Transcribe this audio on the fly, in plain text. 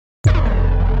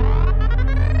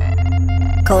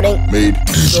Coding Made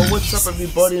Easy. So what's up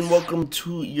everybody, and welcome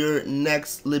to your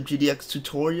next Libgdx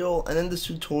tutorial. And in this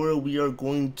tutorial we are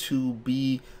going to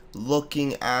be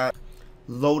looking at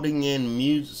loading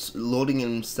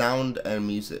in sound and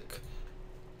music.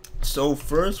 So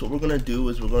first what we're going to do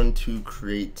is we're going to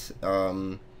create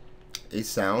a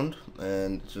sound,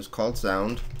 and it's just called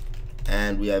sound,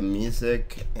 and we have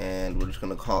music, and we're just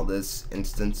going to call this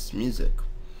instance music,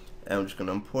 and we're just going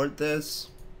to import this.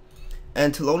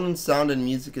 And to load in sound and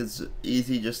music is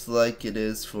easy, just like it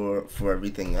is for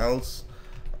everything else.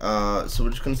 So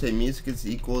we're just going to say music is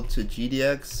equal to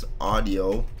gdx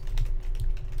audio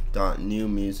dot new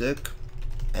music,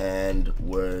 and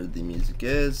where the music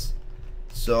is.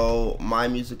 So my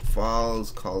music file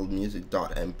is called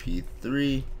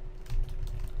music.mp3.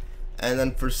 And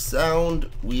then for sound,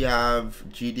 we have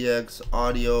gdx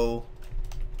audio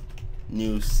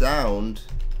new sound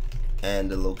and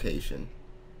the location.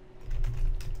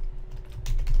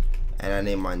 And I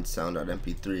name mine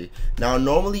sound.mp3. Now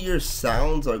normally your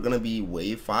sounds are gonna be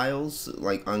WAV files,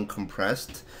 like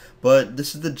uncompressed, but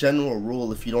this is the general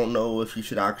rule if you don't know if you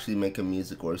should actually make a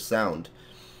music or a sound.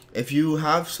 If you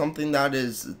have something that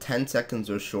is 10 seconds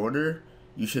or shorter,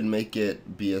 you should make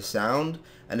it be a sound,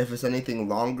 and if it's anything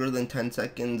longer than 10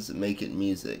 seconds, make it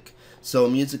music. So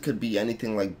music could be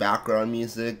anything like background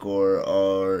music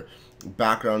or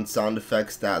background sound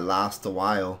effects that last a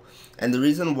while. And the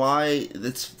reason why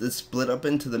this split up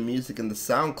into the music and the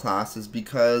sound class is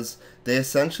because they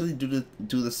essentially do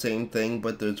the same thing,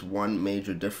 but there's one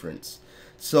major difference.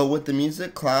 So with the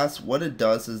music class, what it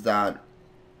does is that,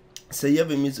 say you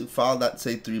have a music file that's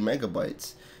say 3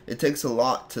 megabytes, it takes a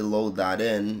lot to load that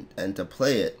in and to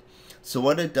play it. So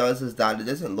what it does is that it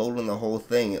doesn't load on the whole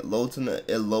thing, it loads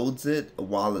it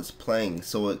while it's playing.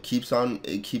 So it keeps on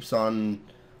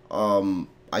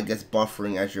I guess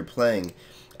buffering as you're playing.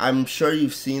 I'm sure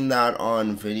you've seen that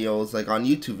on videos, like on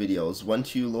YouTube videos.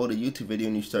 Once you load a YouTube video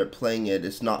and you start playing it,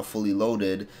 it's not fully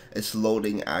loaded, it's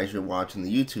loading as you're watching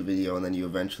the YouTube video, and then you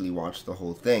eventually watch the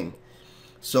whole thing.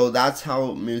 So that's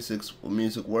how music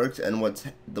works, and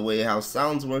the way how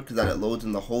sounds work is that it loads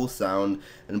in the whole sound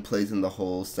and plays in the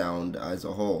whole sound as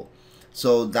a whole.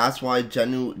 So that's why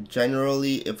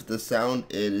generally if the sound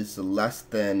is less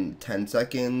than 10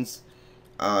 seconds,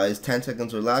 is 10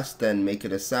 seconds or less, then make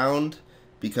it a sound,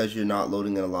 because you're not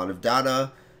loading in a lot of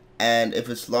data. And if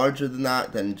it's larger than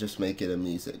that, then just make it a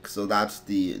music. So that's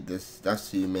the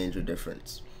major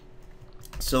difference.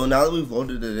 So now that we've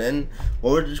loaded it in,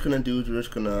 what we're just gonna do is we're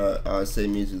just gonna say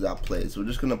music.play. So we're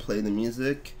just gonna play the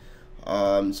music. So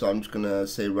I'm just gonna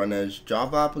say run as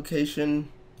Java application,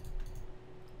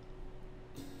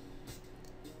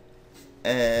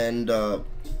 and I'm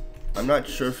not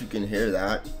sure if you can hear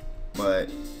that, but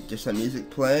just some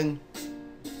music playing.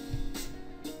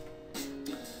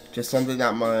 Just something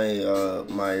that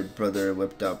my brother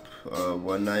whipped up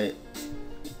one night.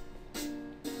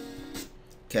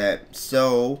 Okay,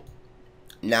 so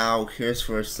now here's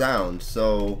for a sound.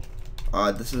 So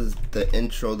this is the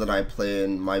intro that I play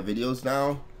in my videos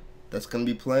now. That's gonna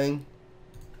be playing.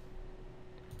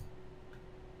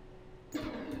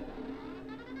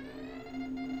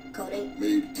 Coding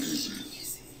Made Easy.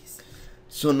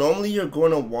 So normally you're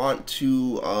going to want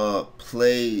to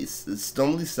play,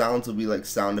 normally sounds will be like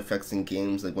sound effects in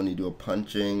games, like when you do a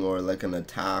punching or like an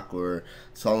attack or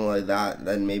something like that,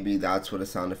 then maybe that's what a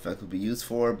sound effect would be used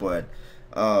for. But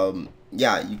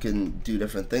yeah, you can do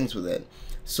different things with it.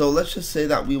 So let's just say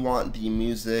that we want the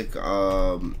music,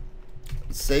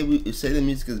 say the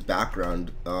music is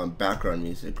background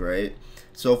music, right?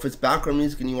 So if it's background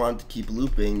music and you want it to keep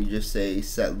looping, you just say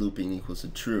set looping equals to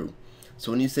true.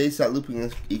 So when you say set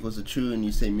looping equals to true and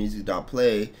you say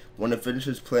music.play, when it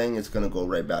finishes playing, it's gonna go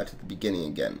right back to the beginning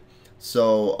again.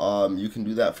 So you can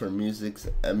do that for music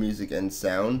and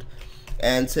sound.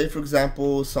 And say for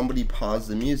example somebody paused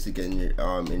the music in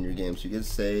your game, so you can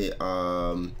say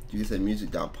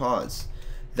music.pause.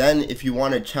 Then if you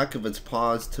want to check if it's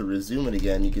paused to resume it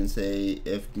again, you can say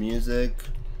if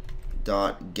music.get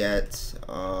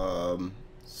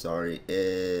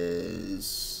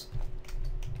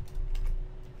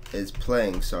is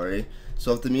playing, sorry.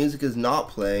 So if the music is not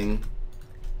playing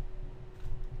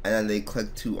and then they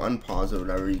click to unpause or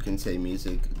whatever, you can say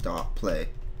music.play.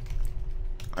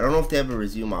 I don't know if they have a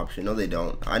resume option. No, they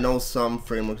don't. I know some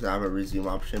frameworks have a resume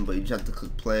option, but you just have to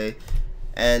click play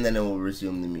and then it will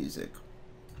resume the music.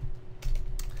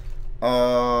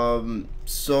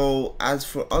 So as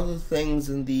for other things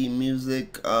in the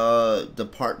music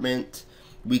department,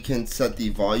 we can set the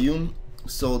volume.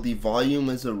 So the volume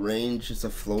is a range, it's a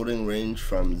floating range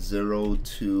from 0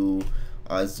 to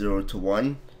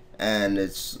 1, and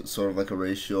it's sort of like a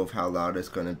ratio of how loud it's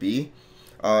going to be.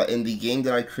 In the game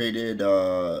that I created,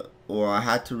 well, I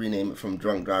had to rename it from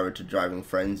Drunk Driver to Driving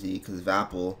Frenzy because of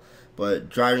Apple. But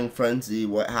Driving Frenzy,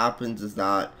 what happens is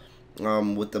that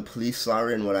with the police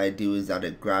siren, what I do is that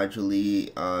it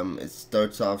gradually, it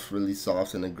starts off really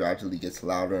soft and it gradually gets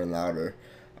louder and louder.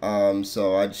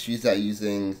 So I just use that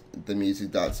using the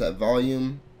music.set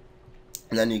volume,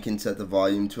 and then you can set the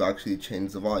volume to actually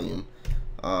change the volume.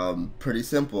 Pretty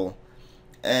simple.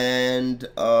 And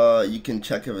you can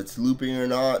check if it's looping or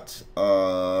not,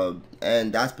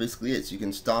 and that's basically it. So you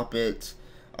can stop it.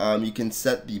 You can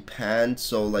set the pan,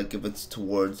 so like if it's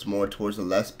more towards the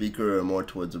left speaker or more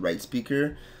towards the right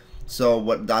speaker. So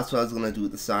that's what I was gonna do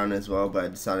with the sound as well, but I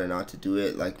decided not to do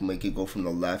it, like make it go from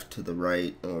the left to the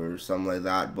right or something like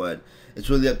that. But it's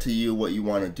really up to you what you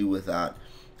want to do with that.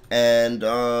 And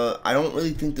I don't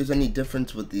really think there's any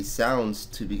difference with these sounds,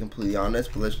 to be completely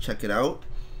honest, but let's check it out.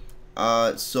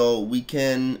 So we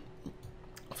can,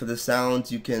 for the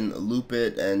sounds, you can loop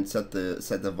it and set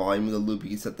the volume of the loop. You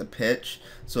can set the pitch,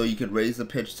 so you could raise the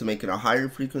pitch to make it a higher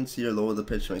frequency or lower the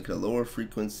pitch to make it a lower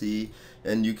frequency,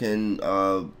 and you can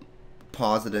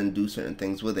pause it and do certain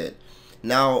things with it.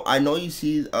 Now I know you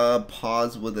see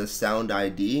pause with a sound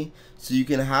ID, so you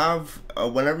can have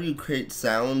whenever you create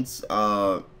sounds,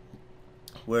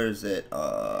 where is it?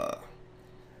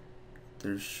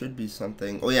 There should be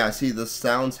something. Oh yeah, see, the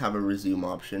sounds have a resume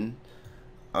option.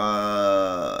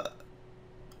 Well,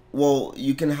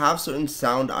 you can have certain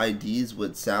sound IDs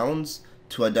with sounds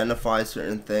to identify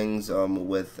certain things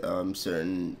with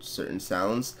certain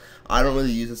sounds. I don't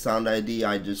really use a sound ID.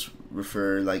 I just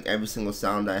refer, like, every single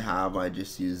sound I have, I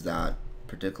just use that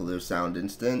particular sound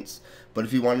instance. But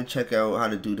if you want to check out how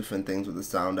to do different things with the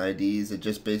sound IDs, it's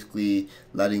just basically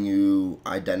letting you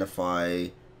identify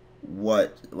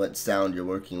what sound you're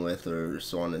working with, or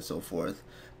so on and so forth.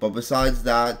 But besides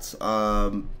that,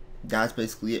 that's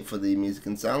basically it for the music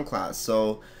and sound class.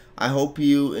 So I hope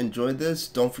you enjoyed this.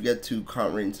 Don't forget to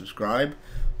comment, rate, and subscribe.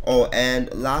 Oh,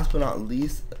 and last but not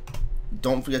least,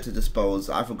 don't forget to dispose.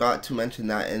 I forgot to mention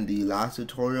that in the last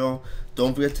tutorial.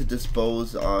 Don't forget to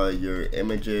dispose your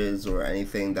images or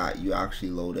anything that you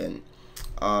actually load in.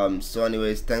 So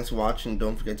anyways, thanks for watching.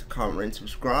 Don't forget to comment, rate, and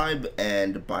subscribe,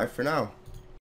 and bye for now.